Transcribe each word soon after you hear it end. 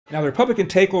Now, the Republican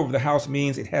takeover of the House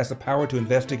means it has the power to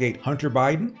investigate Hunter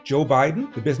Biden, Joe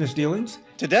Biden, the business dealings.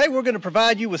 Today, we're going to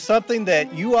provide you with something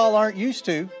that you all aren't used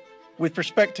to with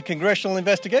respect to congressional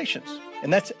investigations,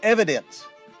 and that's evidence.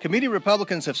 Committee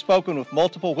Republicans have spoken with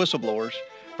multiple whistleblowers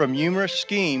from numerous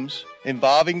schemes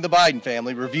involving the Biden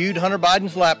family, reviewed Hunter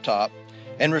Biden's laptop,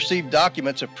 and received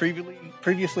documents of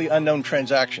previously unknown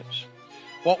transactions.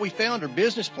 What we found are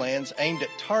business plans aimed at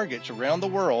targets around the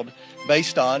world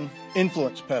based on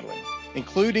influence peddling,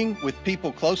 including with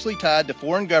people closely tied to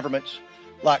foreign governments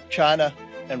like China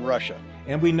and Russia.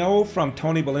 And we know from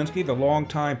Tony Belinsky, the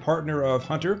longtime partner of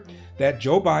Hunter, that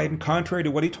Joe Biden, contrary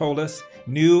to what he told us,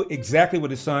 knew exactly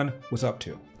what his son was up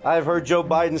to. I've heard Joe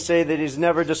Biden say that he's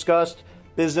never discussed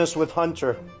business with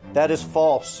Hunter. That is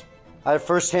false. I have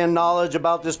firsthand knowledge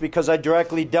about this because I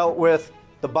directly dealt with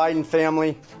the Biden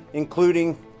family,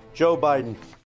 including Joe Biden.